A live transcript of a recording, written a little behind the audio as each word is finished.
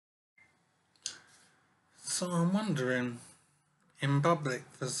So I'm wondering, in public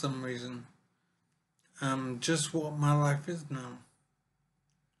for some reason, just what my life is now.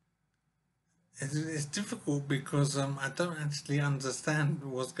 It's difficult because I don't actually understand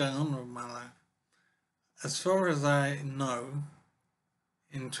what's going on with my life. As far as I know,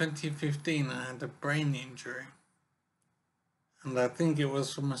 in 2015 I had a brain injury, and I think it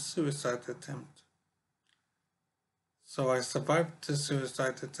was from a suicide attempt. So I survived the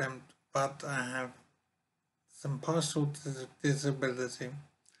suicide attempt, but I have some partial disability,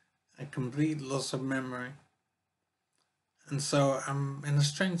 a complete loss of memory. And so I'm in a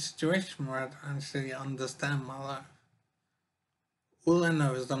strange situation where I don't actually understand my life. All I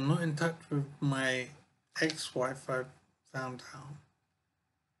know is I'm not in touch with my ex-wife, I found out.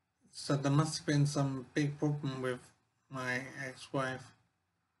 So there must have been some big problem with my ex-wife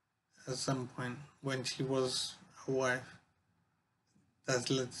at some point when she was a wife. That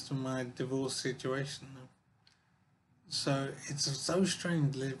led to my divorce situation now. So it's so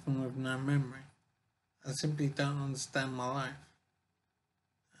strange living with no memory. I simply don't understand my life.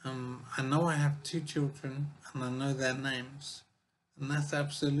 I know I have two children and I know their names, and that's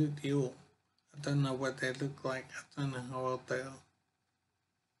absolutely all. I don't know what they look like, I don't know how old they are.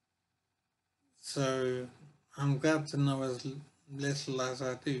 So I'm glad to know as little as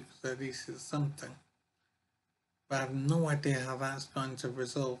I do, because at least it's something. But I have no idea how that's going to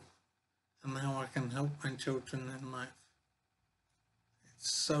resolve and how I can help my children in life.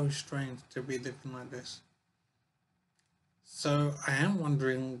 It's so strange to be living like this. So I am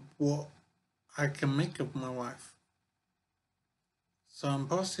wondering what I can make of my life. So I'm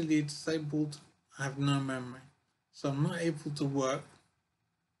partially disabled, I have no memory. So I'm not able to work.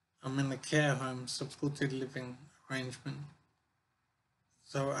 I'm in a care home, supported living arrangement.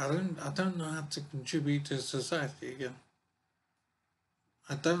 So I don't know how to contribute to society again.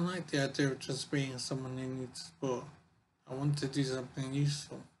 I don't like the idea of just being someone who needs support. I want to do something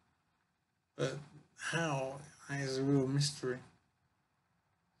useful. But how is a real mystery.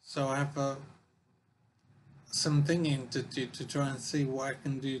 So I have some thinking to do to try and see what I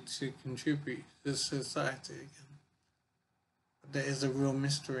can do to contribute to society again. But there is a real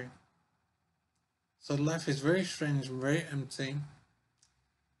mystery. So life is very strange and very empty,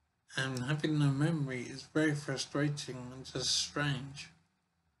 and having no memory is very frustrating and just strange.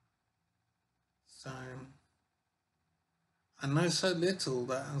 So I know so little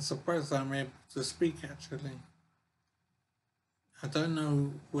that I'm surprised I'm able to speak actually. I don't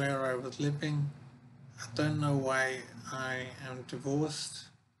know where I was living. I don't know why I am divorced.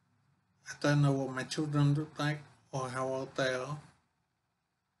 I don't know what my children look like or how old they are.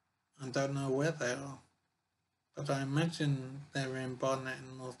 I don't know where they are. But I imagine they're in Barnet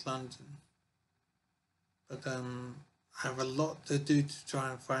in North London. But I have a lot to do to try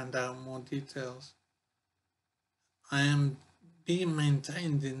and find out more details. I am being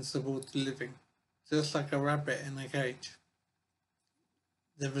maintained in supported living, just like a rabbit in a cage.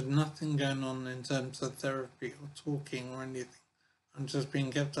 There is nothing going on in terms of therapy or talking or anything. I'm just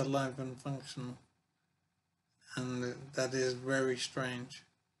being kept alive and functional. And that is very strange.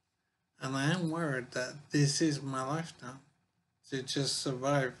 And I am worried that this is my life now, to just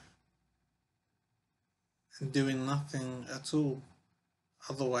survive and doing nothing at all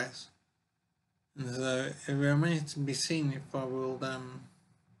otherwise. And so it remains to be seen if I will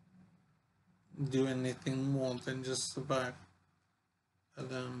do anything more than just survive.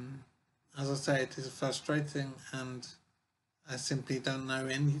 But as I say, it is frustrating and I simply don't know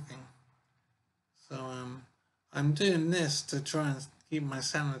anything. So I'm doing this to try and keep my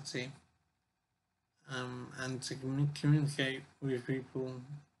sanity and to communicate with people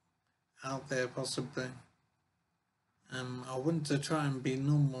out there possibly. I want to try and be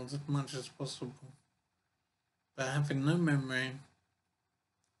normal as much as possible. But having no memory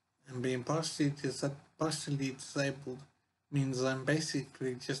and being partially disabled means I'm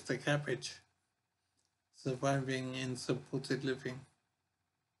basically just a cabbage surviving in supported living.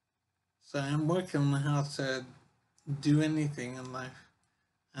 So I'm working on how to do anything in life,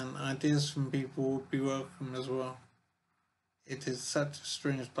 and ideas from people would be welcome as well. It is such a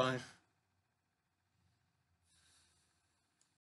strange life.